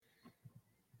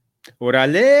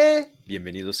Orale!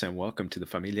 Bienvenidos and welcome to the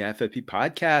Familia FFP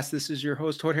podcast. This is your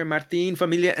host, Jorge Martin,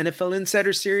 Familia NFL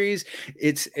Insider Series.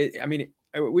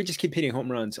 We just keep hitting home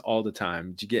runs all the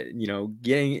time.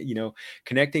 To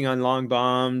connecting on long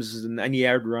bombs,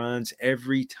 90-yard runs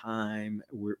every time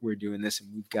we're doing this. And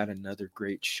we've got another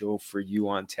great show for you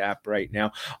on tap right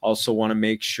now. Also want to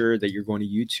make sure that you're going to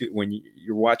YouTube. When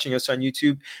you're watching us on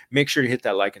YouTube, make sure to hit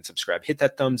that like and subscribe. Hit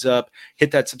that thumbs up.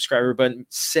 Hit that subscriber button.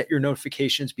 Set your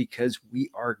notifications because we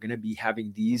are going to be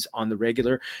having these on the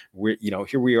regular.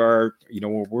 Here we are.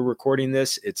 When we're recording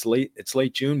this, it's late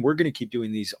June. We're going to keep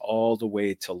doing these all the way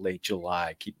till late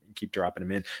July. Keep dropping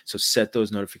them in. So set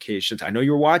those notifications. I know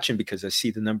you're watching because I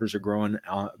see the numbers are growing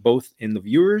both in the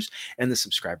viewers and the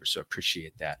subscribers. So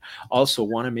appreciate that. Also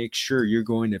want to make sure you're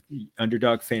going to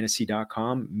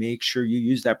underdogfantasy.com. Make sure you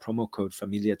use that promo code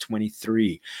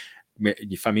Familia23.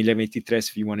 Familia 23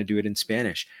 if you want to do it in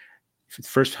Spanish. For the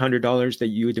first $100 that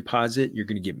you deposit, you're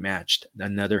going to get matched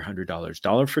another $100,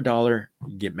 dollar for dollar,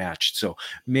 you get matched. So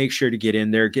make sure to get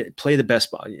in there, play the best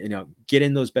ball, get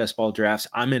in those best ball drafts.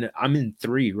 I'm in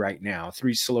three right now,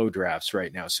 three slow drafts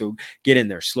right now. So get in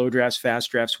there, slow drafts,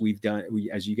 fast drafts.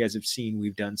 As you guys have seen,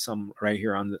 we've done some right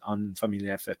here on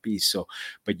Familia FFB. So,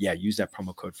 but yeah, use that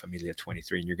promo code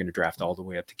Familia23 and you're going to draft all the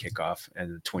way up to kickoff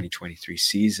and the 2023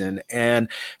 season. And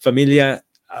Familia,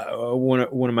 one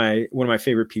of my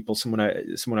favorite people, someone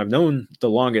I've known the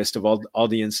longest of all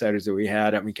the insiders that we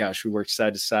had. I mean, gosh, we worked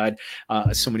side to side,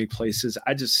 so many places.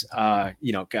 I just,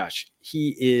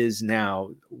 he is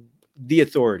now the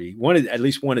authority, at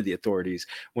least one of the authorities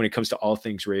when it comes to all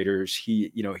things Raiders.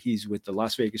 He's with the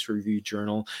Las Vegas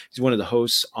Review-Journal. He's one of the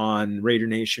hosts on Raider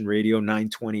Nation Radio,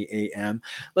 9:20 a.m.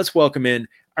 Let's welcome in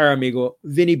our amigo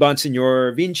Vinny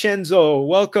Bonsignore. Vincenzo,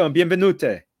 welcome,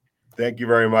 bienvenute. Thank you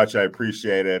very much. I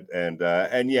appreciate it.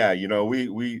 And yeah,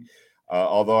 we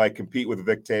although I compete with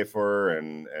Vic Tafur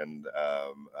and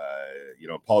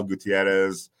Paul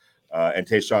Gutierrez and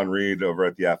Tayshawn Reed over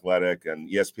at the Athletic and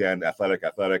ESPN Athletic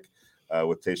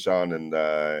with Tayshawn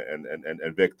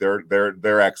and Vic,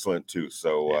 they're excellent too.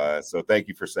 So thank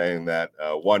you for saying that.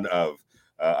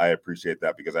 I appreciate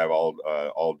that because I have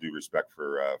all due respect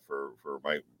for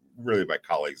my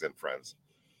colleagues and friends.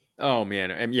 Oh man,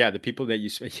 and yeah, the people that you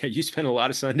spend a lot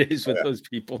of Sundays with those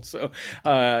people. So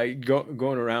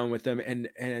going around with them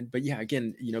but yeah,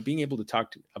 again, being able to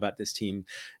talk about this team,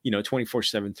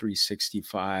 24/7,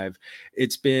 365.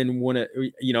 It's been one of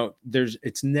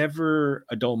it's never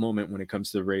a dull moment when it comes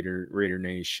to the Raider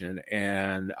Nation,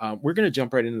 and we're gonna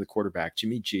jump right into the quarterback,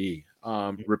 Jimmy G,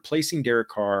 replacing Derek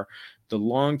Carr, the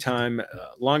longtime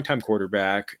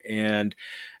quarterback. And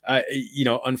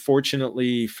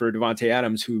unfortunately for Devontae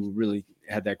Adams, who really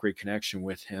had that great connection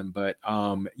with him, but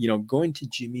going to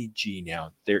Jimmy G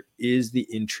now, there is the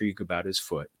intrigue about his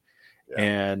foot. Yeah.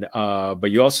 And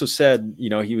but you also said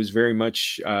he was very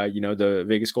much the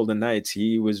Vegas Golden Knights,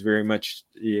 he was very much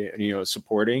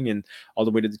supporting and all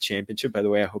the way to the championship. By the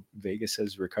way, I hope Vegas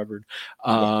has recovered.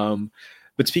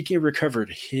 But speaking of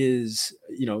recovered,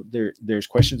 there's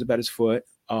questions about his foot,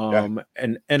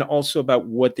 and also about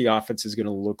what the offense is going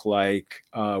to look like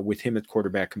with him at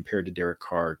quarterback compared to Derek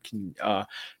Carr. Can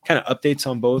kind of updates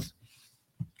on both?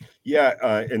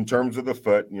 Yeah, in terms of the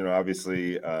foot,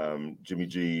 obviously Jimmy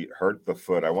G hurt the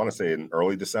foot, I want to say in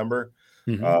early December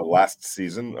last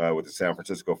season with the San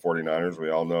Francisco 49ers. We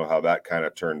all know how that kind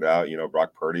of turned out.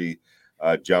 Brock Purdy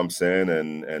jumps in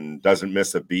and doesn't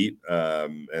miss a beat,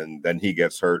 and then he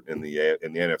gets hurt in the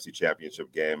NFC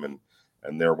Championship game,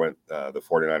 and there went the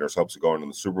 49ers' hopes of going to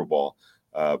the Super Bowl.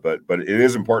 But it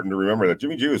is important to remember that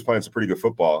Jimmy G was playing some pretty good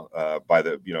football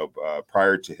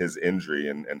prior to his injury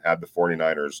and had the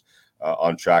 49ers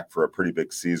on track for a pretty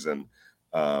big season.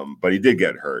 But he did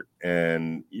get hurt.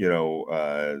 And,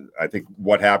 I think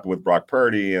what happened with Brock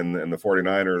Purdy and the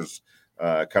 49ers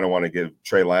kind of want to give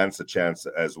Trey Lance a chance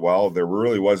as well. There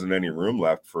really wasn't any room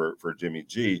left for Jimmy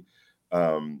G.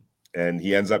 And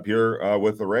he ends up here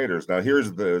with the Raiders. Now,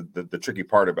 here's the tricky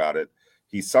part about it.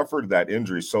 He suffered that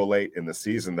injury so late in the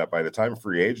season that by the time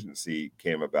free agency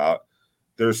came about,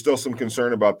 there's still some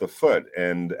concern about the foot.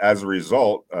 And as a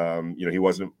result, he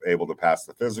wasn't able to pass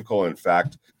the physical. In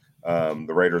fact,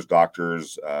 the Raiders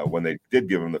doctors, when they did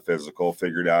give him the physical,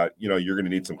 figured out, you're going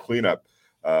to need some cleanup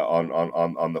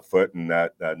on the foot, and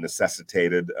that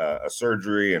necessitated a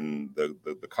surgery, and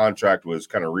the contract was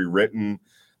kind of rewritten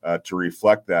to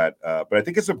reflect that. But I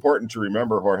think it's important to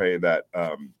remember, Jorge, that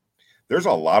there's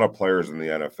a lot of players in the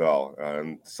NFL,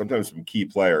 and sometimes some key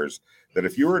players, that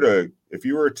if you were to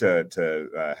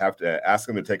have to ask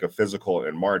them to take a physical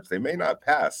in March, they may not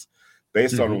pass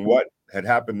based on what had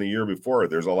happened the year before.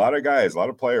 There's a lot of guys, a lot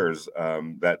of players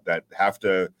that have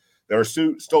to that are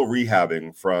still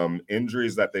rehabbing from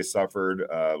injuries that they suffered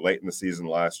late in the season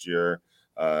last year,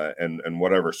 and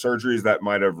whatever surgeries that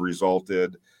might have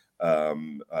resulted.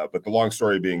 But the long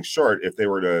story being short, if they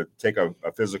were to take a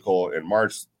physical in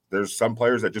March, there's some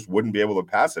players that just wouldn't be able to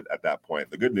pass it at that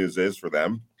point. The good news is for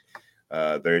them,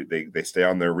 they stay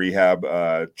on their rehab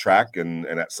track, and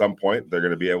at some point they're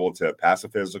going to be able to pass a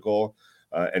physical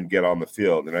and get on the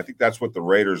field. And I think that's what the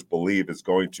Raiders believe is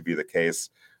going to be the case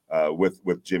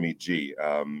with Jimmy G.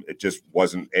 It just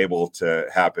wasn't able to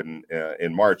happen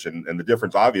in March, and the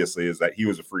difference obviously is that he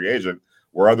was a free agent,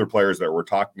 where other players that we're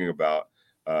talking about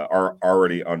are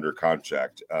already under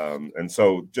contract. And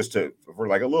so just for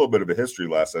like a little bit of a history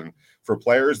lesson for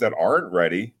players that aren't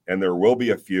ready, and there will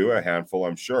be a handful,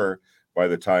 I'm sure, by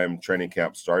the time training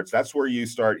camp starts, that's where you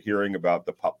start hearing about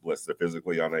the PUP list, the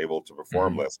physically unable to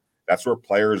perform list. That's where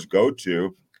players go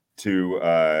to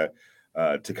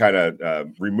kind of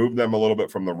remove them a little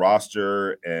bit from the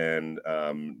roster, and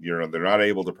they're not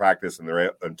able to practice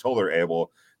until they're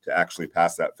able to actually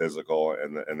pass that physical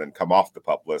and then come off the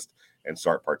PUP list and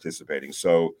start participating.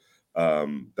 So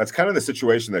that's kind of the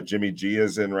situation that Jimmy G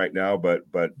is in right now. But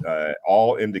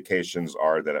all indications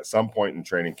are that at some point in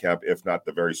training camp, if not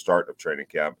the very start of training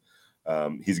camp,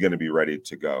 he's going to be ready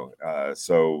to go.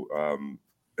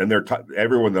 And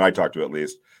everyone that I talk to, at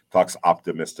least, talks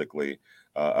optimistically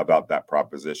about that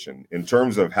proposition. In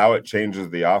terms of how it changes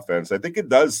the offense, I think it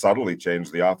does subtly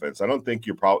change the offense. I don't think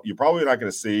you're probably not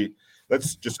going to see.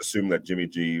 Let's just assume that Jimmy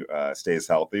G stays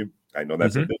healthy. I know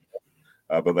that's a big,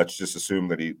 but let's just assume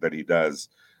that he does.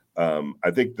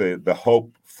 I think the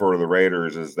hope for the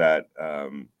Raiders is that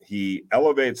he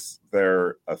elevates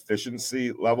their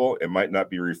efficiency level. It might not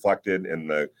be reflected in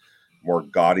the more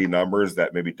gaudy numbers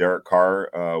that maybe Derek Carr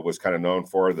was kind of known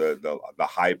for, the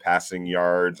high passing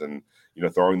yards and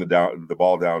throwing the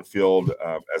ball downfield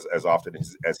as often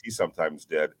as he sometimes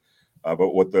did. But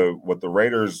what the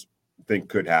Raiders think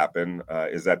could happen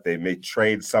is that they may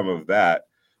trade some of that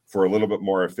for a little bit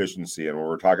more efficiency. And when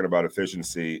we're talking about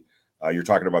efficiency, you're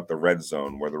talking about the red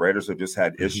zone, where the Raiders have just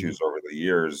had issues over the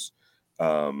years,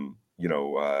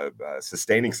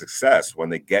 sustaining success when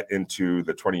they get into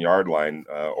the 20-yard line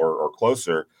or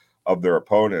closer of their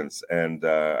opponents. And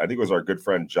I think it was our good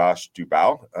friend Josh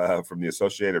Dubow from the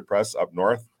Associated Press up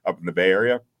north, up in the Bay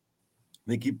Area. I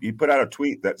think he put out a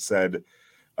tweet that said,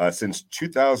 since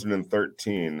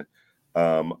 2013,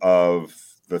 of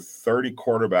the 30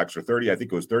 quarterbacks, or 30, I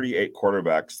think it was 38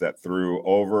 quarterbacks that threw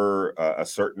over a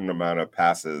certain amount of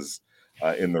passes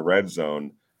in the red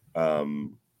zone,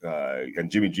 and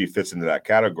Jimmy G fits into that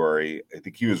category. I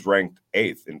think he was ranked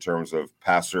 8th in terms of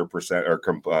passer percent or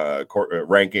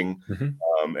ranking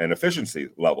and efficiency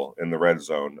level in the red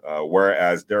zone,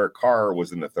 whereas Derek Carr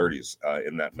was in the 30s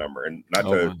in that number. And not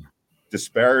to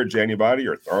disparage anybody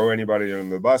or throw anybody under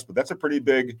the bus, but that's a pretty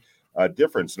big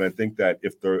difference. And I think that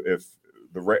if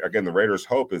the Raiders'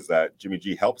 hope is that Jimmy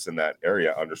G helps in that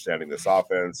area, understanding this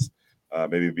offense,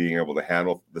 maybe being able to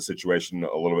handle the situation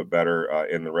a little bit better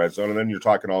in the red zone. And then you're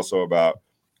talking also about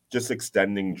just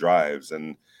extending drives,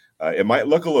 and it might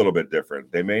look a little bit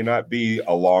different. They may not be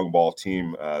a long ball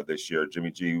team this year.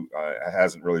 Jimmy G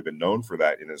hasn't really been known for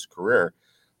that in his career.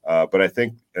 But I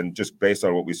think, and just based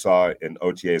on what we saw in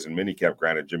OTAs and minicamp,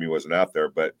 granted Jimmy wasn't out there,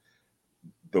 but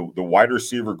the wide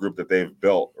receiver group that they've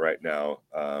built right now,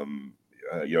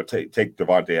 take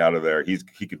Devontae out of there, he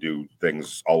could do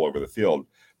things all over the field.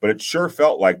 But it sure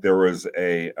felt like there was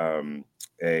a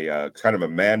kind of a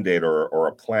mandate or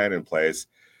a plan in place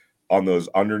on those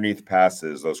underneath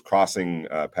passes, those crossing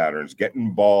patterns,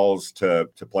 getting balls to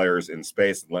players in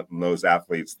space and letting those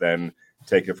athletes then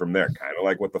take it from there, kind of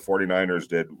like what the 49ers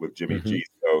did with Jimmy G.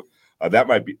 So that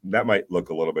might look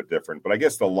a little bit different. But I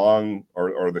guess the long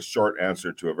or the short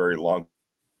answer to a very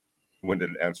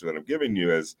long-winded answer that I'm giving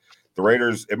you is the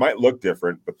Raiders, it might look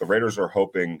different, but the Raiders are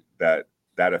hoping that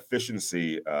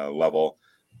efficiency level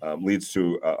leads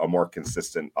to a more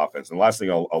consistent offense. And last thing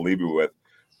I'll leave you with,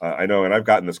 I know, and I've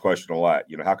gotten this question a lot,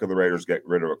 how can the Raiders get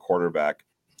rid of a quarterback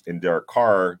in Derek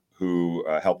Carr who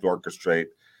helped orchestrate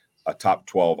a top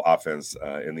 12 offense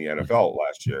in the NFL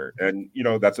last year? And,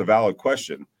 that's a valid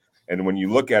question. And when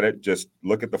you look at it, just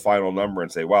look at the final number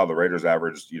and say, wow, the Raiders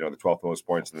averaged, the 12th most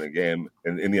points in the game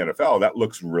in the NFL. That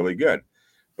looks really good.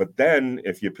 But then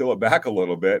if you peel it back a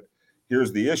little bit,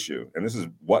 here's the issue. And this is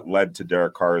what led to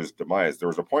Derek Carr's demise. There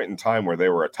was a point in time where they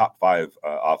were a top 5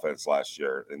 offense last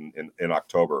year in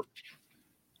October,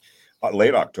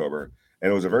 late October.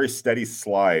 And it was a very steady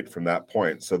slide from that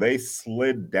point. So they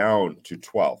slid down to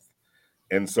 12th.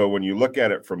 And so when you look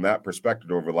at it from that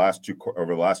perspective over the last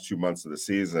 2 months of the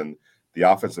season, the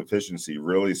offensive efficiency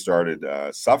really started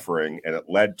suffering, and it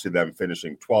led to them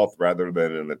finishing 12th rather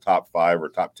than in the top 5 or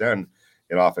top 10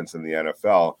 in offense in the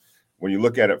NFL. When you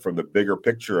look at it from the bigger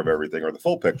picture of everything, or the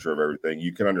full picture of everything,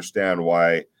 you can understand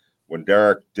why when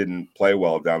Derek didn't play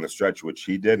well down the stretch, which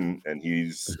he didn't, and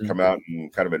he's come out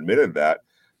and kind of admitted that,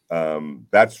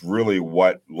 that's really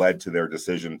what led to their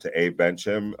decision to A, bench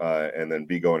him, and then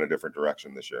B, go in a different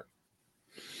direction this year.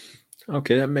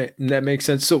 Okay, that makes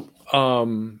sense. So,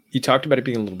 you talked about it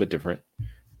being a little bit different,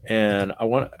 and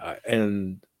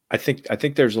I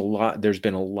think there's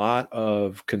been a lot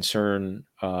of concern,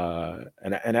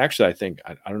 and actually I think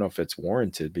I don't know if it's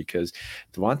warranted, because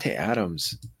Davante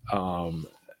Adams,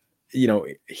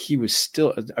 he was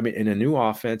still, I mean, in a new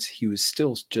offense, he was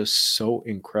still just so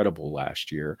incredible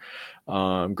last year.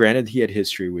 Granted, he had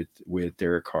history with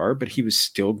Derek Carr, but he was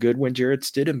still good when Jarrett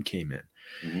Stidham came in.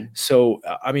 Mm-hmm. So,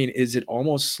 I mean, is it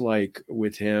almost like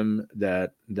with him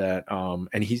that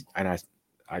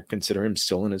I consider him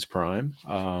still in his prime.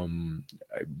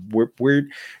 We're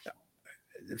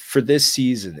for this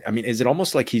season. I mean, is it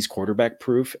almost like he's quarterback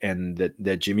proof, and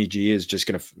that Jimmy G is just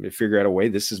going to figure out a way?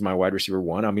 This is my wide receiver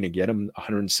one. I'm going to get him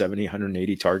 170,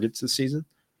 180 targets this season.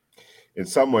 In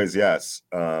some ways, yes.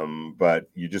 But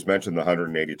you just mentioned the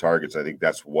 180 targets. I think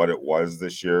that's what it was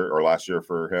this year or last year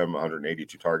for him,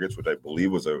 182 targets, which I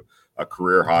believe was a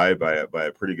career high by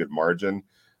a pretty good margin.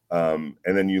 And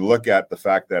then you look at the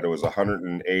fact that it was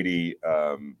 180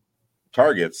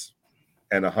 targets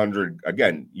and 100.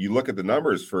 Again, you look at the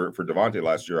numbers for Davante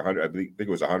last year. 100, I think it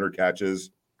was 100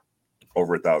 catches,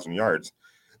 over 1,000 yards.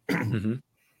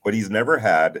 But he's never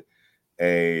had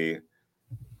that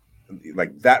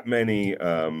many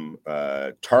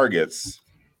targets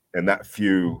and that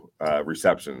few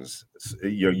receptions.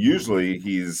 Usually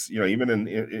he's, even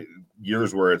in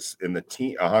years where it's in the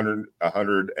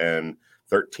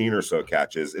 113 or so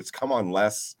catches, it's come on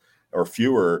less or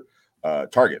fewer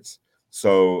targets.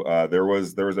 So there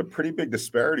was a pretty big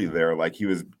disparity there. Like, he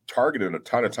was targeted a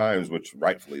ton of times, which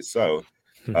rightfully so.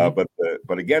 But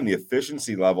again, the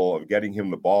efficiency level of getting him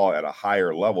the ball at a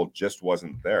higher level just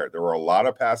wasn't there. There were a lot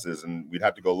of passes, and we'd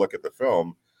have to go look at the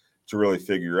film to really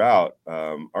figure out,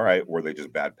 all right, were they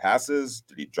just bad passes?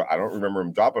 Did he I don't remember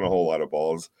him dropping a whole lot of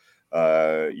balls.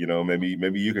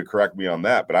 Maybe you could correct me on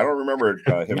that, but I don't remember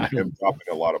him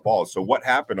dropping a lot of balls. So what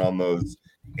happened on those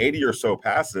 80 or so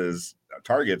passes,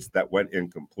 targets that went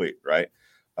incomplete, right?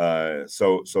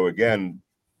 So again,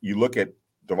 you look at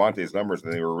Davante's numbers,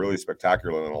 and they were really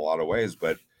spectacular in a lot of ways,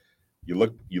 but you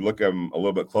look them a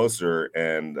little bit closer,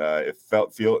 and it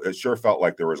sure felt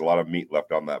like there was a lot of meat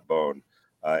left on that bone.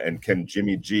 And can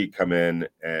Jimmy G come in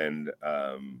and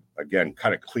again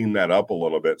kind of clean that up a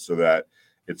little bit so that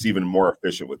it's even more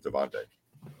efficient with Davante?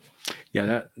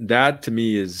 Yeah, that to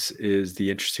me is the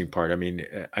interesting part. I mean,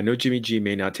 I know Jimmy G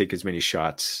may not take as many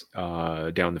shots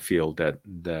down the field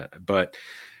but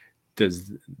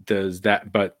does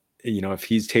that? But if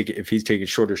he's taking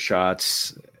shorter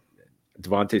shots,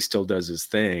 Davante still does his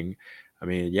thing. I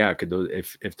mean, yeah, could those,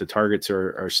 if the targets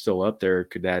are still up there,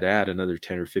 could that add another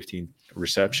 10 or 15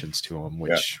 receptions to him,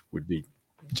 which would be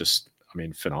just, I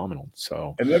mean, phenomenal.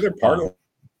 So another part of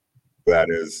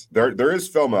that is there is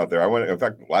film out there. In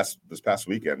fact, this past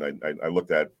weekend, I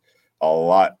looked at a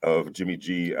lot of Jimmy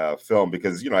G film,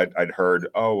 because I'd heard,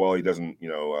 oh well, he doesn't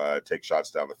take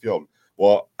shots down the field.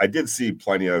 Well, I did see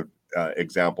plenty of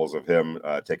examples of him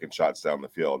taking shots down the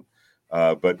field,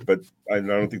 but I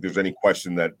don't think there's any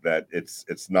question that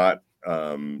it's not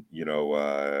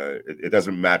it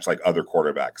doesn't match like other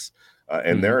quarterbacks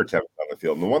and their attempts on the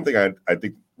field. And the one thing I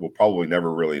think we'll probably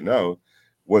never really know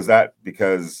was that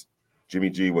because Jimmy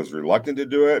G was reluctant to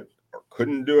do it or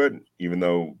couldn't do it, even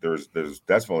though there's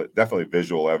definitely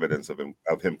visual evidence of him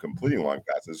completing long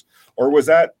passes, or was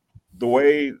that the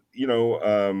way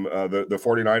the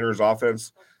 49ers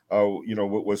offense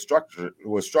was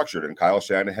structured, and Kyle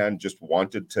Shanahan just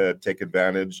wanted to take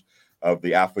advantage of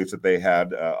the athletes that they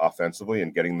had offensively,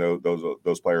 and getting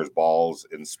those players balls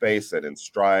in space and in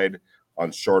stride on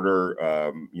shorter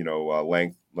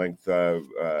length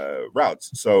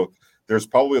routes. So there's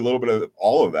probably a little bit of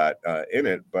all of that in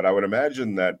it, but I would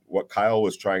imagine that what Kyle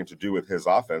was trying to do with his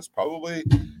offense probably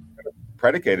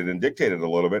predicated and dictated a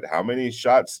little bit how many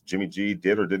shots Jimmy G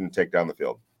did or didn't take down the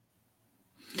field.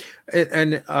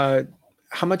 And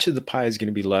how much of the pie is going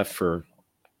to be left for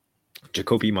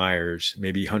Jacoby Myers,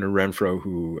 maybe Hunter Renfrow,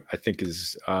 who I think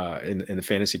is in the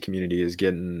fantasy community is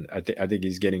getting, I think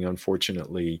he's getting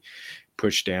unfortunately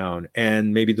pushed down,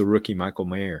 and maybe the rookie Michael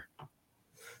Mayer.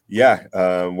 Yeah,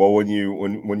 well, when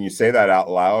you say that out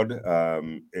loud,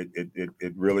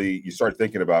 it really, you start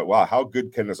thinking about, wow, how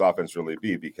good can this offense really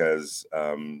be? Because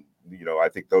I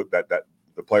think that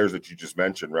the players that you just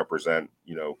mentioned represent,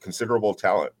 considerable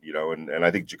talent, and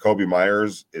I think Jacoby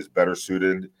Myers is better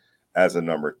suited as a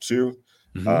number 2.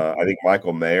 Mm-hmm. I think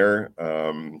Michael Mayer,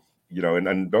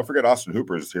 and don't forget Austin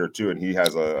Hooper is here too, and he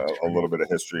has a little bit of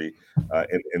history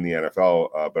in the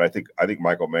NFL. But I think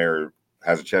Michael Mayer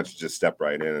has a chance to just step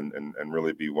right in and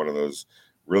really be one of those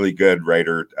really good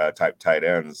Raider type tight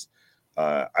ends.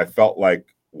 I felt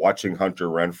like watching Hunter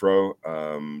Renfrow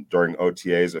during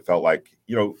OTAs, it felt like,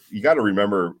 you got to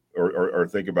remember or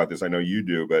think about this. I know you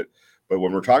do, but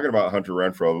when we're talking about Hunter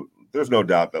Renfrow, there's no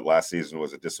doubt that last season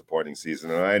was a disappointing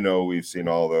season. And I know we've seen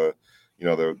all the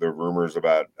rumors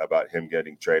about him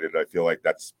getting traded. I feel like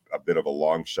that's a bit of a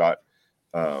long shot.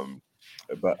 But and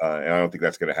I don't think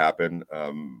that's going to happen.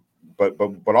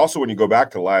 But also when you go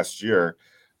back to last year,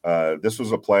 this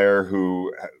was a player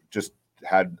who just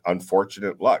had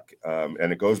unfortunate luck.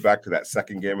 And it goes back to that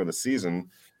second game of the season.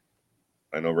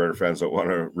 I know Raider fans don't want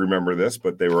to remember this,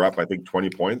 but they were up, I think,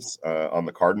 20 points on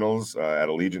the Cardinals at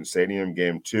Allegiant Stadium,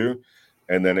 game 2.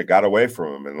 And then it got away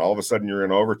from him. And all of a sudden you're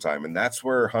in overtime. And that's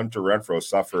where Hunter Renfrow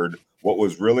suffered what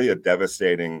was really a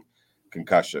devastating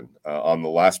concussion on the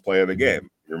last play of the game.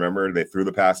 Remember, they threw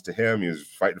the pass to him. He was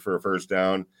fighting for a first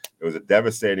down. It was a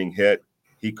devastating hit.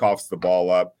 He coughs the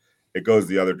ball up. It goes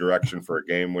the other direction for a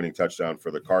game-winning touchdown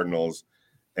for the Cardinals.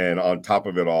 And on top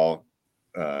of it all,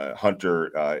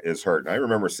 Hunter is hurt. And I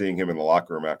remember seeing him in the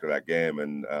locker room after that game,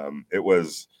 and it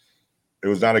was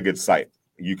not a good sight.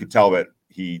 You could tell that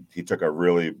he took a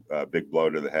really big blow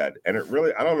to the head. And it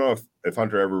really, I don't know if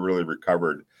Hunter ever really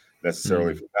recovered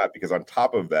necessarily from that, because on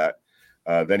top of that,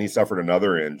 then he suffered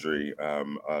another injury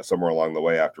somewhere along the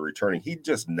way after returning. He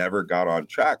just never got on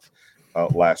track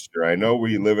last year. I know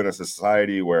we live in a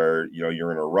society where,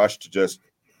 you're in a rush to just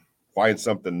find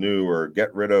something new or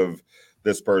get rid of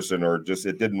this person, or just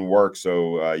it didn't work,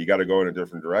 so you got to go in a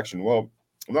different direction. Well,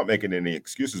 I'm not making any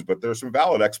excuses, but there's some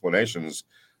valid explanations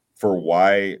for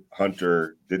why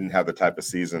Hunter didn't have the type of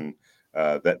season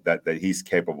that he's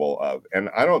capable of. And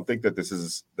I don't think that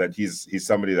he's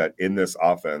somebody that in this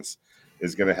offense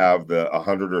is going to have the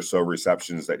 100 or so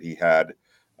receptions that he had.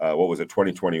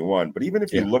 2021? But even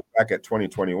if you look back at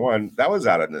 2021, that was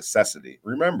out of necessity.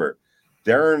 Remember,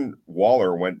 Darren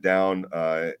Waller went down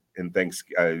in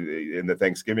the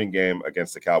Thanksgiving game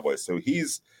against the Cowboys, so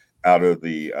he's out of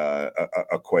the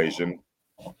equation.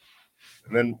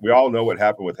 And then we all know what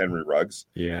happened with Henry Ruggs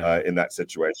in that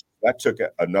situation. That took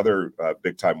another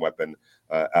big time weapon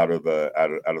out of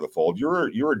the fold.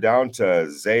 You were down to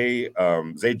Zay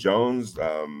Jones,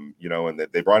 and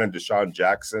they brought in Deshaun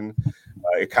Jackson.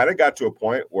 It kind of got to a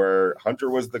point where Hunter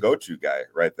was the go-to guy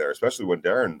right there, especially when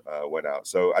Darren went out.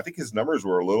 So I think his numbers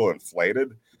were a little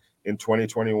inflated in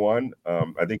 2021.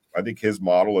 I think his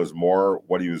model is more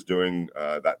what he was doing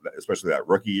especially that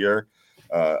rookie year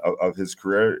of his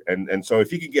career. And so if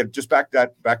he could get just back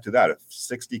to that, a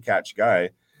 60 catch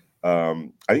guy, I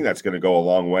think that's going to go a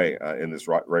long way in this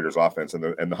Raiders offense. And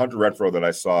the Hunter Renfrow that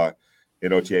I saw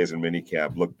in OTAs and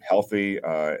minicamp looked healthy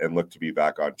and looked to be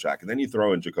back on track. And then you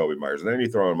throw in Jacoby Myers, and then you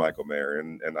throw in Michael Mayer.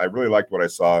 And I really liked what I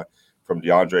saw from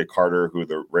DeAndre Carter, who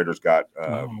the Raiders got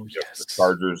the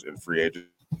Chargers in free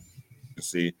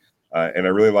agency. And I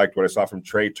really liked what I saw from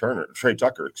Trey Tucker, from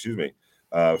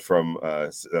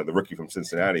the rookie from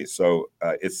Cincinnati. So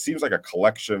it seems like a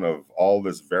collection of all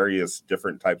this various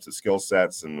different types of skill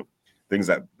sets and things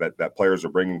that players are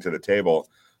bringing to the table.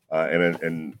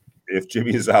 And if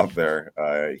Jimmy is out there,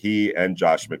 he and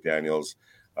Josh McDaniels,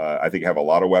 I think, have a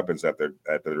lot of weapons at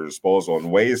their disposal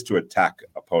and ways to attack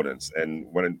opponents. And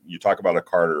when you talk about a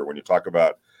Carter, when you talk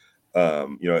about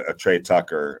a Trey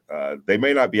Tucker, they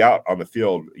may not be out on the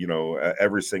field,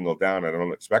 every single down. I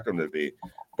don't expect them to be,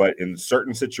 but in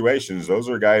certain situations, those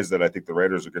are guys that I think the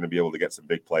Raiders are going to be able to get some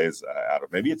big plays out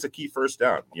of. Maybe it's a key first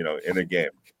down, in a game.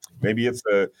 Maybe it's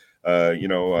a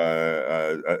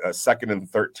 2nd and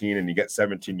 13 and you get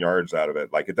 17 yards out of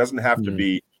it. Like, it doesn't have to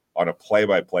be on a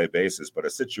play-by-play basis, but a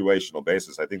situational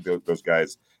basis. I think those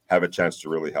guys have a chance to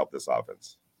really help this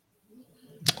offense.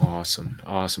 Awesome.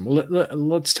 Well,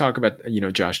 let's talk about,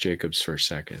 Josh Jacobs for a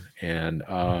second. And,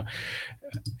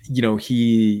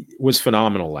 he was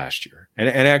phenomenal last year. And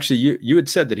actually you had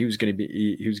said that he was going to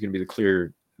be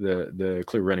the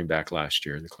clear running back last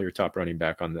year, the clear top running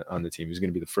back on the team. He was going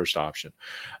to be the first option.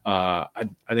 I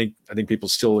think people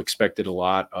still expected a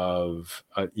lot of,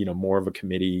 more of a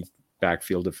committee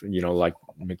backfield of, like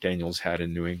McDaniels had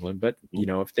in New England, but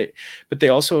they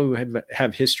also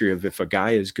have history of, if a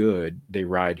guy is good, they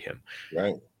ride him.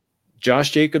 Right.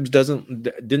 Josh Jacobs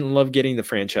didn't love getting the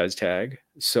franchise tag.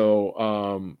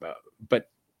 So, but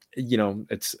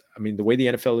I mean, the way the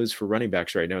NFL is for running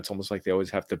backs right now, it's almost like they always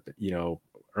have to,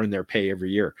 earn their pay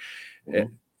every year.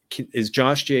 Mhm. Is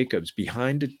Josh Jacobs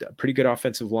behind a pretty good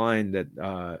offensive line that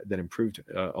improved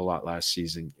a lot last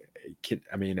season?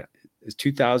 I mean, is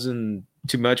 2,000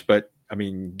 too much? But I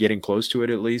mean, getting close to it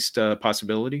at least a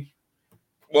possibility.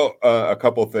 Well, a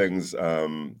couple things.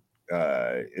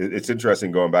 It's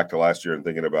interesting going back to last year and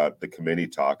thinking about the committee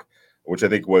talk, which I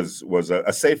think was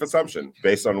a safe assumption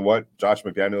based on what Josh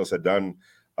McDaniels had done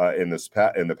in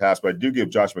the past. But I do give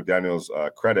Josh McDaniels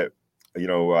credit.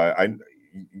 I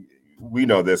we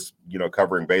know this.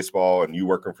 Covering baseball and you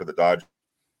working for the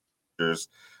Dodgers.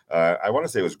 I want to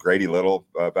say it was Grady Little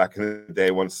back in the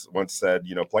day once said,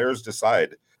 players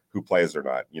decide who plays or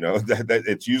not. That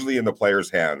it's usually in the player's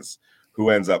hands who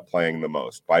ends up playing the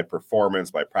most by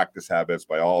performance, by practice habits,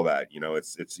 by all that.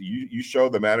 It's you show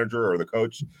the manager or the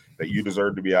coach that you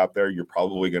deserve to be out there, you're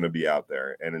probably going to be out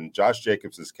there. And in Josh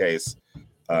Jacobs's case,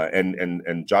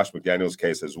 and Josh McDaniels'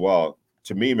 case as well,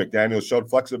 to me, McDaniels showed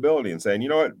flexibility and saying, you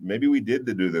know what, maybe we did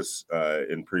to do this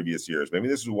in previous years. Maybe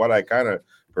this is what I kind of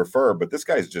prefer, but this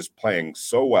guy's just playing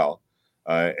so well.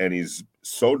 And he's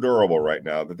so durable right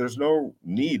now that there's no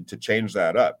need to change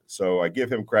that up. So I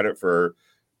give him credit for,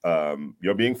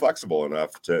 being flexible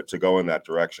enough to go in that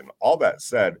direction. All that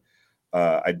said,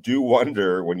 I do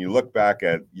wonder when you look back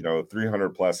at, 300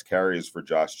 plus carries for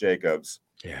Josh Jacobs,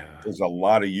 Yeah. there's a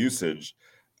lot of usage.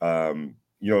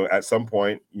 At some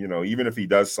point, even if he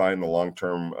does sign the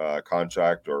long-term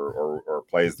contract or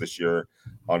plays this year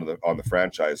on the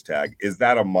franchise tag, is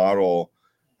that a model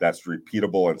that's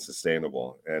repeatable and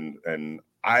sustainable? And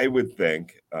I would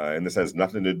think, and this has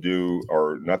nothing to do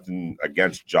or nothing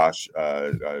against Josh,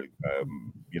 at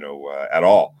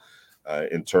all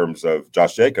in terms of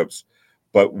Josh Jacobs.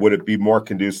 But would it be more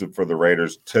conducive for the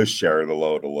Raiders to share the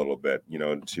load a little bit,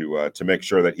 to make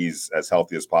sure that he's as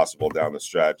healthy as possible down the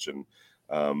stretch, and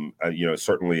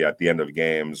certainly at the end of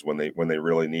games when they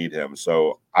really need him.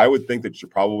 So I would think that you're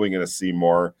probably going to see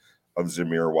more of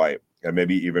Zamir White and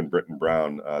maybe even Britton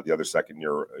Brown, the other second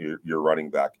year running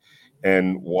back.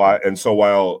 And so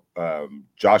while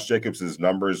Josh Jacobs'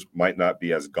 numbers might not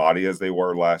be as gaudy as they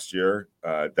were last year,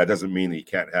 that doesn't mean he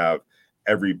can't have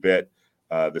every bit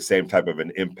the same type of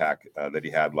an impact that he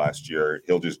had last year.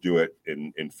 He'll just do it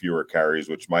in fewer carries,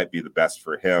 which might be the best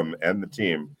for him and the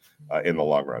team in the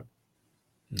long run.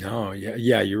 No,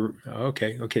 yeah, you're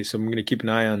okay. Okay, so I'm going to keep an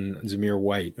eye on Zamir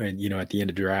White, and at the end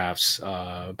of drafts,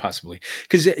 possibly,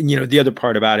 because the other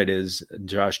part about it is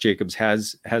Josh Jacobs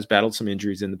has battled some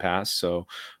injuries in the past, so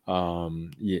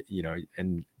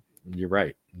and you're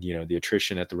right. The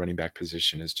attrition at the running back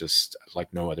position is just like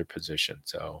no other position.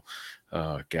 So,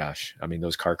 gosh, I mean,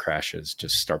 those car crashes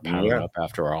just start piling Yeah, up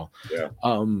after all. yeah.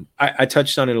 I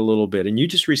touched on it a little bit, and you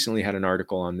just recently had an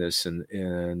article on this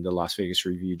in the Las Vegas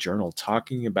Review Journal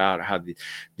talking about how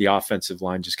the offensive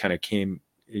line just kind of came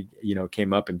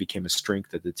up and became a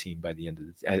strength of the team by the end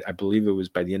of I believe it was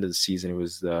by the end of the season. It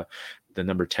was the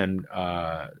number 10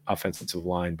 offensive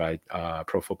line by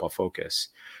Pro Football Focus.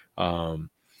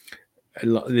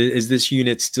 Is this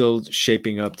unit still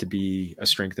shaping up to be a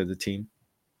strength of the team?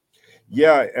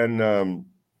 Yeah, and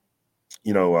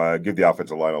give the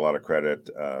offensive line a lot of credit.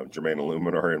 Jermaine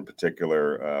Illuminor in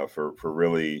particular for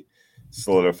really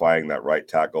solidifying that right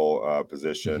tackle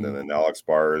position, and then Alex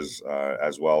Bars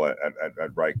as well at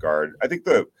right guard. I think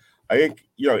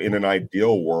in an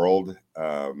ideal world,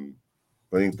 I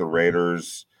think the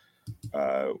Raiders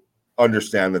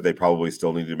understand that they probably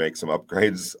still need to make some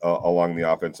upgrades along the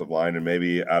offensive line, and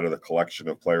maybe out of the collection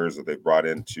of players that they've brought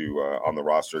into on the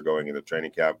roster going into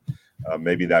training camp,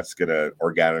 maybe that's going to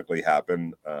organically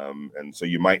happen. And so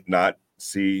you might not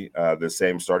see the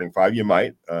same starting five. You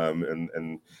might,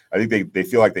 and I think they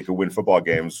feel like they could win football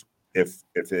games if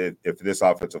this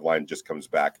offensive line just comes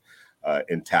back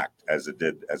intact as it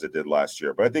did last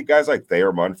year. But I think guys like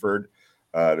Thayer Munford,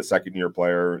 the second-year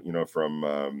player, from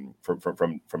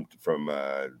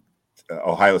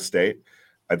Ohio State,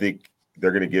 I think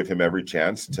they're going to give him every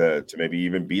chance to maybe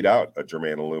even beat out a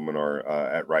Jermaine Illuminor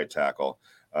at right tackle.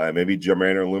 Maybe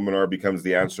Jermaine Illuminor becomes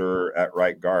the answer at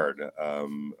right guard.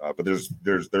 But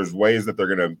there's ways that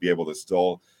they're going to be able to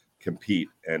still compete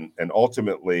and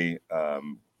ultimately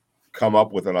come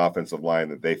up with an offensive line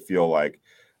that they feel like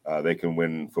they can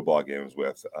win football games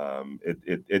with.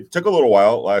 It took a little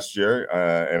while last year,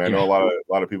 and I know a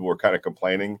lot of people were kind of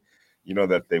complaining,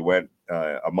 that they went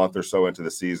a month or so into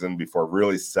the season before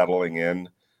really settling in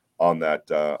on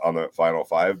the final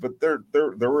five. But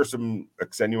there were some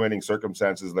extenuating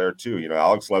circumstances there too.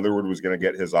 Alex Leatherwood was going to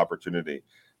get his opportunity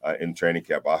in training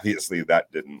camp. Obviously,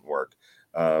 that didn't work.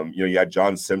 You had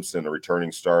John Simpson, a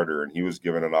returning starter, and he was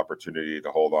given an opportunity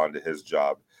to hold on to his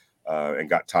job and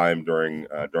got time during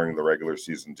the regular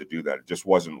season to do that. It just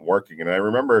wasn't working. And I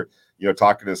remember,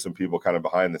 talking to some people kind of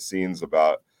behind the scenes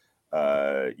about,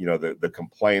 the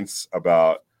complaints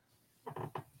about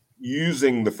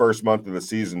using the first month of the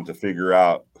season to figure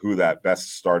out who that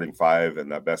best starting five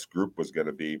and that best group was going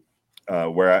to be.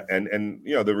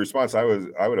 The response I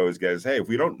would always get is, hey, if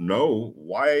we don't know,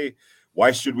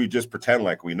 why should we just pretend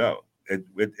like we know?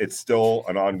 It's still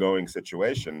an ongoing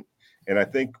situation. And I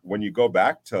think when you go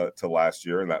back to last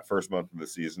year and that first month of the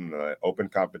season, the open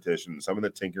competition, some of the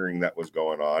tinkering that was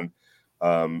going on,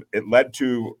 it led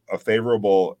to a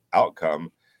favorable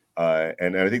outcome.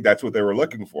 And I think that's what they were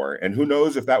looking for. And who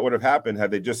knows if that would have happened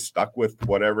had they just stuck with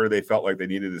whatever they felt like they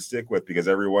needed to stick with, because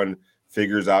everyone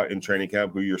figures out in training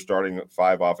camp who you're starting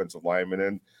 5 offensive linemen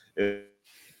in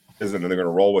is, and they're going to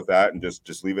roll with that and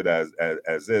just leave it as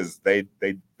is. They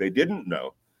didn't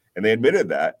know, and they admitted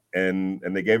that, and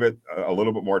they gave it a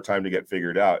little bit more time to get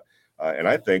figured out. And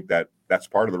I think that's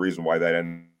part of the reason why that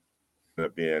ended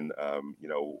up being,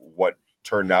 what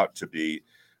turned out to be,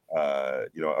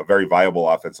 a very viable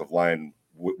offensive line,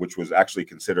 which was actually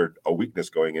considered a weakness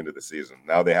going into the season.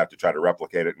 Now they have to try to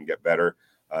replicate it and get better.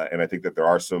 And I think that there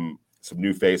are some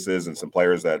new faces and some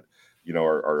players that,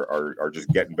 are just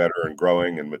getting better and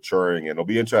growing and maturing. And it'll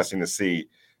be interesting to see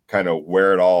kind of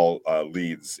where it all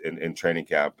leads in training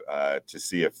camp to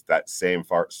see if that same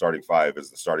starting five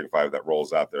is the starting five that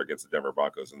rolls out there against the Denver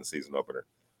Broncos in the season opener.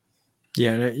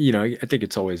 Yeah, I think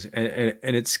it's always and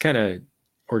it's kind of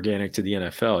organic to the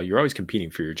NFL. You're always competing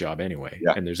for your job anyway,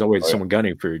 Yeah. and there's always someone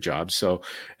gunning for your job. So,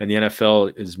 and the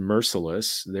NFL is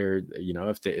merciless. They're,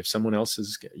 if someone else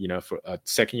is, if a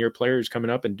second year player is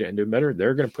coming up and doing better,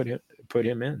 they're going to put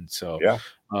him in. So,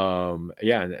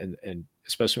 yeah, and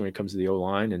especially when it comes to the O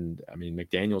line, and I mean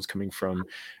McDaniel's coming from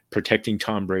protecting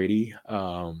Tom Brady.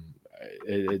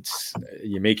 It's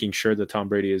you're making sure that Tom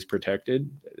Brady is protected.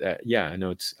 I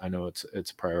know it's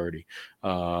a priority.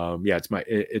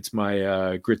 It's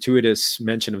my gratuitous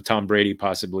mention of Tom Brady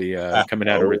possibly coming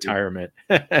out of retirement.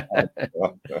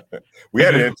 We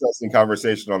had an interesting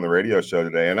conversation on the radio show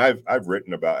today, and I've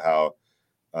written about how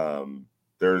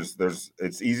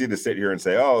it's easy to sit here and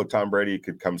say, oh, Tom Brady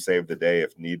could come save the day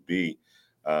if need be.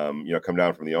 Come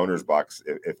down from the owner's box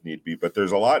if need be. But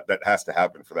there's a lot that has to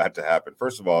happen for that to happen.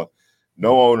 First of all,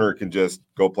 no owner can just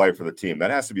go play for the team.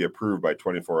 That has to be approved by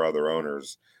 24 other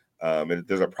owners. And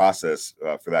there's a process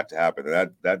for that to happen.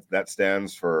 And that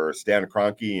stands for Stan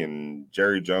Kroenke and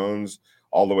Jerry Jones,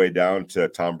 all the way down to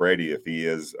Tom Brady, if he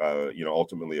is,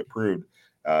 ultimately approved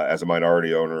as a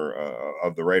minority owner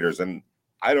of the Raiders. And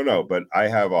I don't know, but I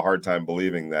have a hard time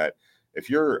believing that if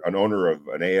you're an owner of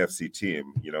an AFC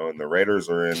team, and the Raiders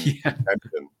are in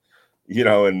contention,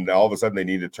 and all of a sudden they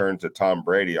need to turn to Tom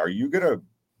Brady, are you going to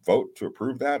vote to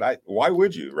approve that? Why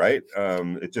would you, right?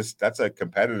 That's a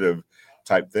competitive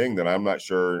type thing that I'm not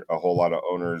sure a whole lot of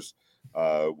owners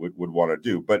would want to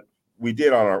do. But we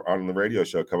did on the radio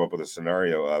show come up with a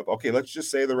scenario of, okay, let's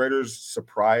just say the Raiders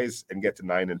surprise and get to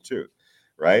 9-2,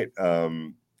 right?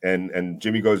 And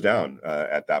Jimmy goes down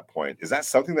at that point. Is that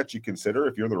something that you consider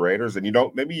if you're the Raiders and you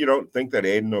don't think that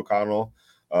Aiden O'Connell,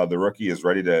 the rookie, is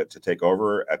ready to take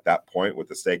over at that point with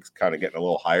the stakes kind of getting a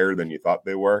little higher than you thought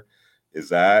they were? Is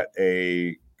that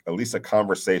at least a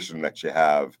conversation that you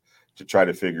have to try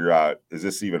to figure out, is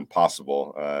this even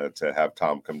possible to have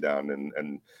Tom come down?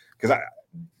 And because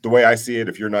the way I see it,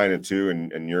 if you're 9-2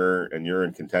 and you're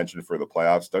in contention for the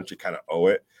playoffs, don't you kind of owe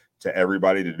it to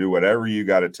everybody to do whatever you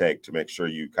got to take to make sure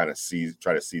you kind of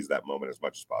try to seize that moment as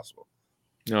much as possible?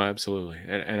 No, absolutely.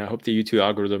 And I hope the YouTube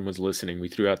algorithm was listening. We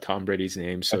threw out Tom Brady's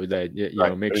name so that,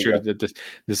 Right. make sure that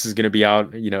this is going to be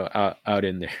out, out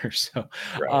in there. So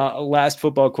Right. last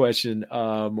football question.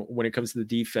 When it comes to the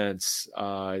defense,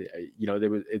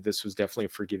 this was definitely a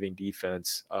forgiving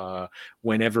defense.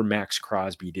 Whenever Max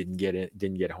Crosby didn't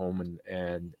get home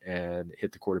and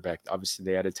hit the quarterback, obviously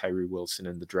they added Tyree Wilson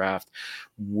in the draft.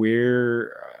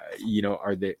 Where,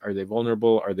 are they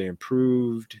vulnerable? Are they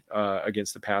improved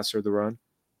against the pass or the run?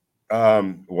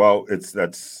 Well,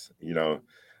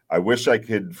 I wish I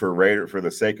could, for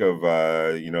the sake of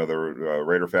the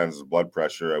Raider fans' blood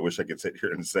pressure, I wish I could sit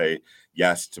here and say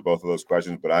yes to both of those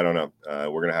questions, but I don't know.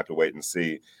 We're gonna have to wait and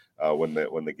see when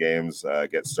the games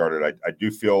get started. I do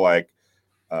feel like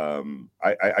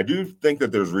I do think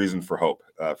that there's reason for hope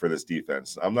for this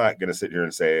defense. I'm not gonna sit here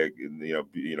and say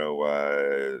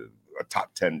a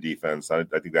top 10 defense. I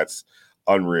think that's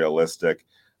unrealistic.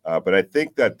 But I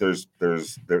think that there's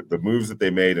the moves that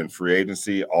they made in free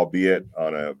agency, albeit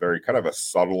on a very kind of a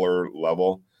subtler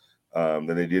level,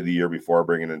 than they did the year before,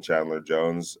 bringing in Chandler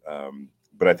Jones.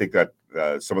 But I think that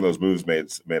some of those moves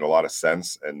made a lot of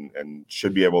sense and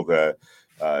should be able to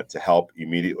help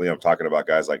immediately. I'm talking about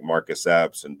guys like Marcus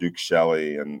Epps and Duke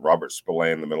Shelley and Robert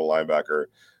Spillane, the middle linebacker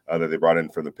that they brought in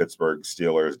from the Pittsburgh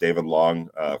Steelers. David Long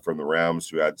from the Rams,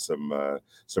 who had some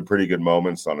pretty good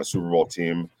moments on a Super Bowl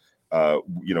team,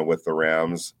 with the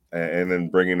Rams, and then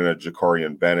bringing in a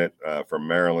Jacorian Bennett from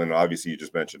Maryland. Obviously, you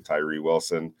just mentioned Tyree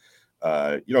Wilson.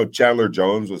 Chandler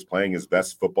Jones was playing his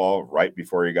best football right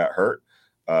before he got hurt.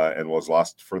 And was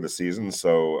lost for the season.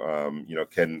 So,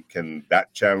 can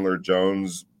that Chandler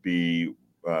Jones be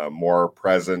more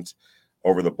present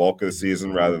over the bulk of the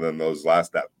season rather than those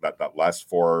last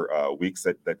 4 weeks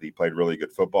that he played really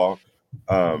good football?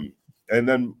 And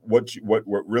then what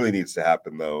really needs to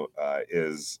happen though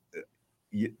is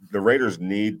the Raiders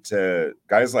need to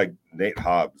guys like Nate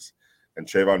Hobbs and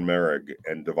Trayvon Merrick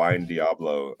and Divine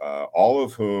Diablo, all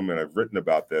of whom, and I've written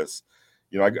about this.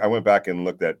 I went back and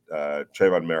looked at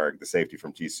Trayvon Merrick, the safety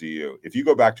from TCU. If you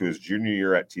go back to his junior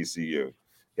year at TCU,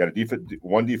 he had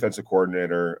one defensive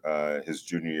coordinator his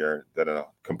junior year, then a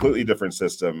completely different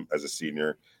system as a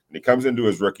senior. And he comes into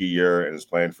his rookie year and is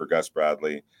playing for Gus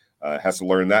Bradley, has to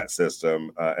learn that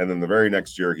system. And then the very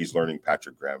next year, he's learning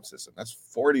Patrick Graham's system. That's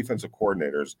 4 defensive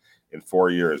coordinators in 4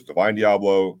 years. Divine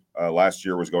Diablo last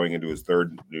year was going into his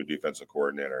 3rd new defensive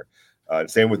coordinator.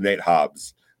 Same with Nate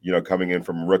Hobbs. Coming in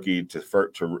from rookie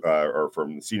or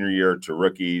from senior year to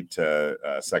rookie to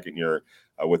second year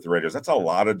with the Raiders. That's a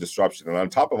lot of disruption. And on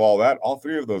top of all that, all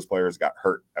 3 of those players got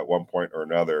hurt at one point or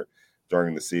another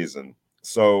during the season.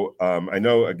 So I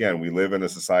know, again, we live in a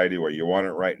society where you want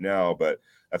it right now, but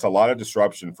that's a lot of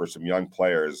disruption for some young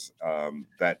players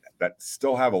that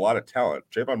still have a lot of talent.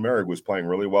 Trayvon Merrick was playing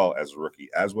really well as a rookie,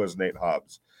 as was Nate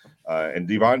Hobbs. And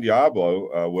Divine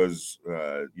Diablo was,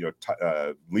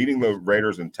 leading the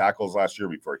Raiders in tackles last year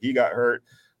before he got hurt.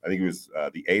 I think he was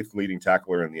the 8th leading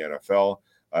tackler in the NFL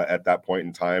at that point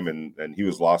in time, and he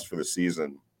was lost for the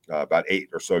season about 8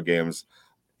 or so games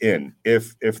in.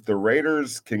 If the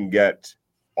Raiders can get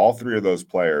all 3 of those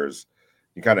players,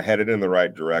 you kind of headed in the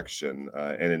right direction.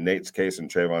 And in Nate's case and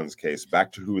Trayvon's case,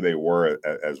 back to who they were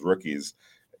as rookies,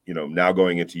 now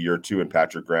going into year 2 and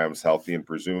Patrick Graham's healthy and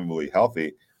presumably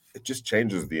healthy, it just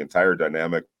changes the entire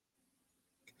dynamic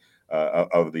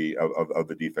of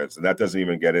the defense. And that doesn't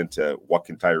even get into what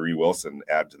can Tyree Wilson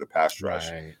add to the pass rush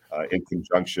in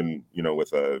conjunction,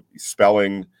 with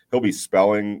spelling. He'll be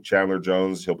spelling Chandler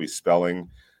Jones. He'll be spelling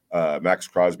Max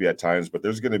Crosby at times, but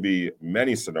there's going to be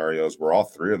many scenarios where all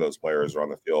 3 of those players are on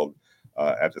the field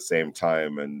at the same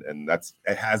time. And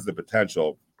it has the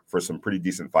potential for some pretty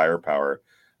decent firepower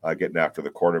getting after the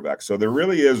quarterback. So there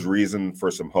really is reason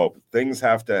for some hope. Things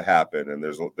have to happen, and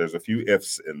there's a few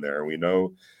ifs in there. We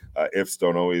know ifs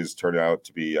don't always turn out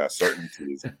to be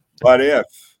certainties. But if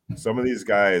some of these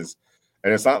guys,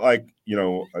 and it's not like,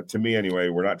 to me anyway,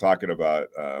 we're not talking about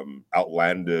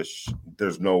outlandish,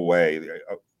 there's no way.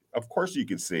 Of course you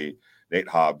can see Nate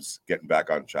Hobbs getting back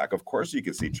on track. Of course you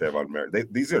can see Trayvon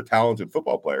Merrick. These are talented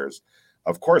football players.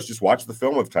 Of course, just watch the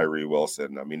film of Tyree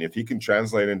Wilson. I mean, if he can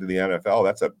translate into the NFL,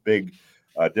 that's a big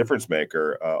difference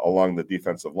maker along the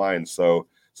defensive line. So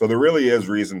there really is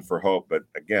reason for hope. But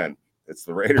again, it's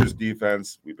the Raiders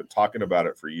defense. We've been talking about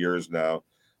it for years now.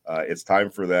 It's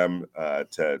time for them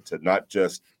to not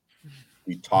just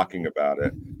be talking about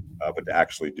it, but to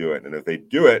actually do it. And if they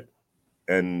do it,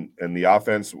 and the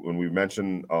offense, when we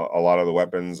mentioned a lot of the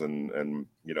weapons and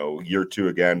year 2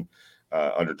 again,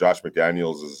 under Josh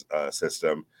McDaniels'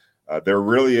 system, there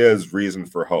really is reason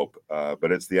for hope.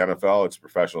 But it's the NFL, it's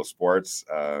professional sports.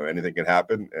 Anything can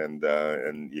happen,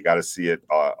 and you got to see it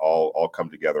all come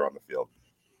together on the field.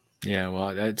 Yeah,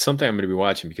 well, that's something I'm going to be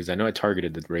watching because I know I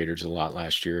targeted the Raiders a lot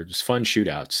last year. Just fun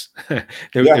shootouts.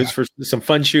 It was for some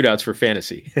fun shootouts for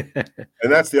fantasy.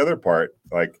 And that's the other part.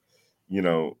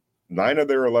 9 of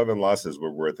their 11 losses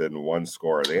were within 1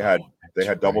 score. They had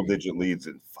double-digit leads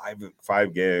in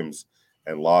five games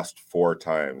and lost 4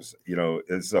 times.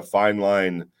 It's a fine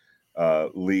line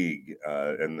league,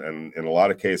 and in a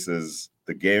lot of cases,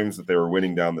 the games that they were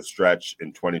winning down the stretch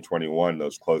in 2021,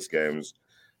 those close games,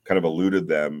 kind of eluded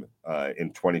them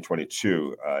in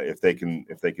 2022. If they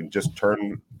can just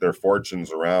turn their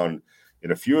fortunes around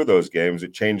in a few of those games,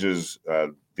 it changes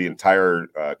the entire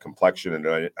complexion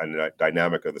and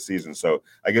dynamic of the season. So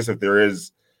I guess if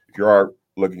you are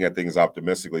looking at things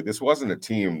optimistically, this wasn't a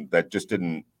team that just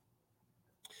didn't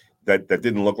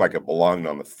look like it belonged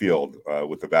on the field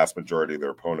with the vast majority of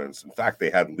their opponents. In fact, they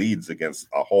had leads against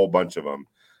a whole bunch of them.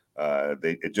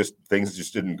 Things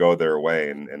just didn't go their way,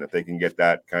 and if they can get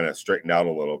that kind of straightened out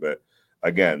a little bit,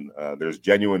 again, there's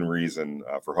genuine reason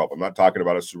for hope. I'm not talking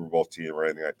about a Super Bowl team or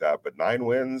anything like that, but 9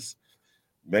 wins,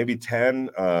 maybe 10.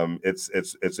 It's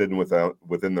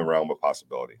within the realm of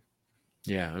possibility.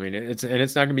 Yeah, I mean it's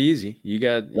not gonna be easy. You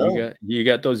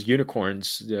got those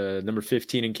unicorns, number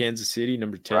 15 in Kansas City,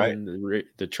 number 10 Right. in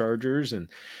the Chargers, and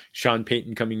Sean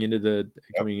Payton coming Yep.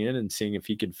 in and seeing if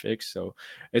he can fix. So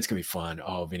it's gonna be fun.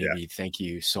 Oh, Vinny Yeah, B, thank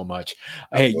you so much.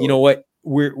 Hey, you know absolutely.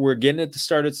 what? We're getting at the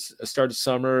start of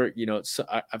summer. You know, so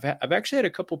I've actually had a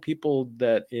couple people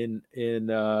that in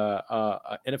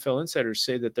NFL insiders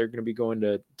say that they're going to be going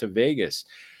to Vegas.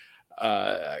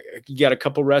 You got a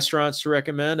couple restaurants to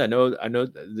recommend? I know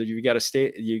that you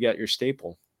got your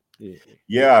staple.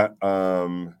 Yeah.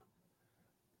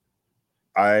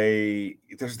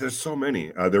 There's so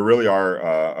many. There really are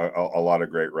a lot of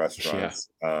great Yeah, restaurants.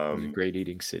 one of the great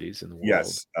eating cities in the world.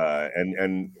 Yes,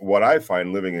 and what I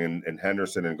find living in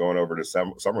Henderson and going over to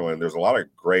Summerlin, there's a lot of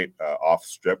great off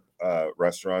strip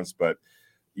restaurants, but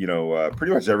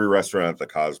pretty much every restaurant at the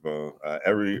Cosmo,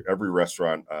 every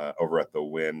restaurant over at the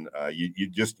Wynn,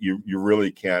 you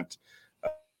really can't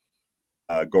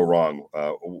go wrong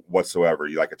whatsoever.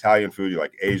 You like Italian food, you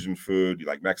like Asian food, you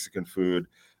like Mexican food.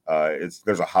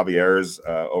 There's a Javier's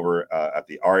over at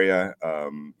the Aria.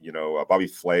 Bobby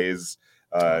Flay's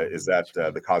is at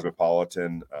the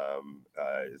Cosmopolitan.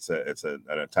 It's an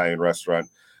Italian restaurant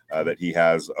that he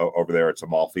has over there. It's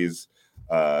Amalfi's.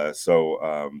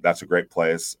 So that's a great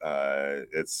place.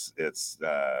 It's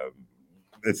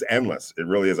endless. It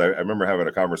really is. I remember having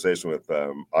a conversation with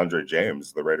Andre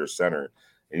James, the Raiders center,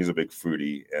 and he's a big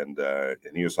foodie, and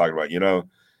he was talking about,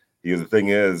 the thing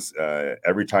is,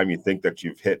 every time you think that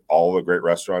you've hit all the great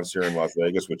restaurants here in Las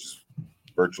Vegas, which is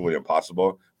virtually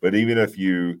impossible, but even if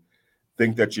you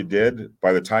think that you did,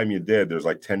 by the time you did, there's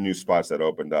like 10 new spots that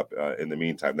opened up in the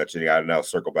meantime that you got to now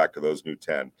circle back to those new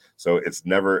 10. So it's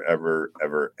never, ever,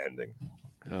 ever ending.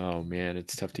 Oh man,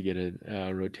 it's tough to get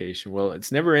a rotation. Well,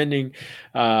 it's never ending.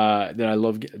 That I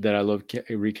love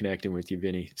reconnecting with you,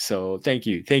 Vinny. So thank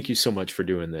you so much for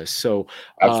doing this. So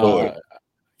Absolutely.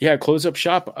 yeah, close up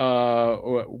shop.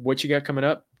 What you got coming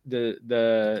up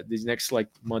these next like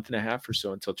month and a half or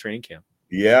so until training camp?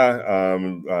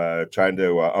 Yeah, trying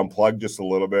to unplug just a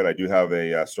little bit. I do have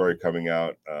a story coming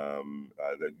out.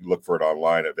 Look for it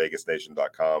online at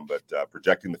vegasnation.com, but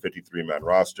projecting the 53-man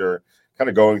roster, kind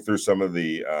of going through some of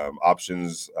the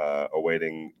options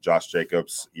awaiting Josh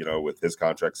Jacobs, with his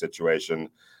contract situation.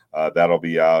 That'll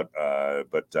be out.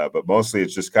 But mostly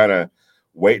it's just kind of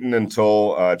waiting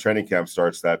until training camp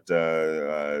starts late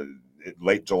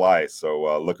July.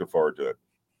 So looking forward to it.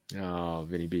 Oh,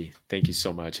 Vinny B, thank you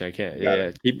so much. I can't. You got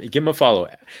it. Yeah, give him a follow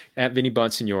at Vinny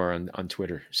Bonsignore on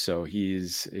Twitter. So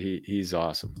he's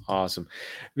awesome, awesome.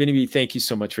 Vinny B, thank you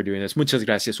so much for doing this. Muchas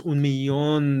gracias, un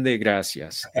millón de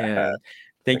gracias, and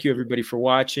thank Thank you you. everybody for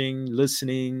watching,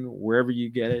 listening, wherever you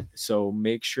get it. So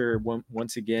make sure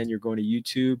once again you're going to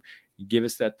YouTube. You give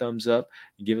us that thumbs up,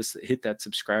 hit that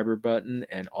subscriber button,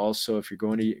 and also if you're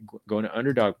going to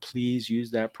Underdog, please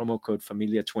use that promo code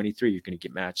Familia23. You're going to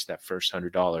get matched that first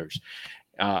 $100.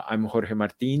 I'm Jorge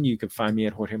Martin. You can find me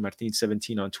at Jorge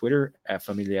Martin17 on Twitter, at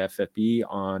Familia FFB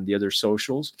on the other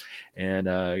socials, and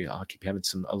I'll keep having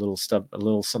a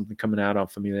little something coming out on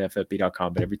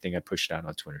FamiliaFFB.com. But everything I pushed out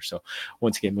on Twitter. So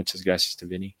once again, muchas gracias to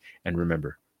Vinny, and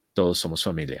remember, todos somos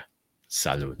familia.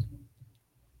 Salud.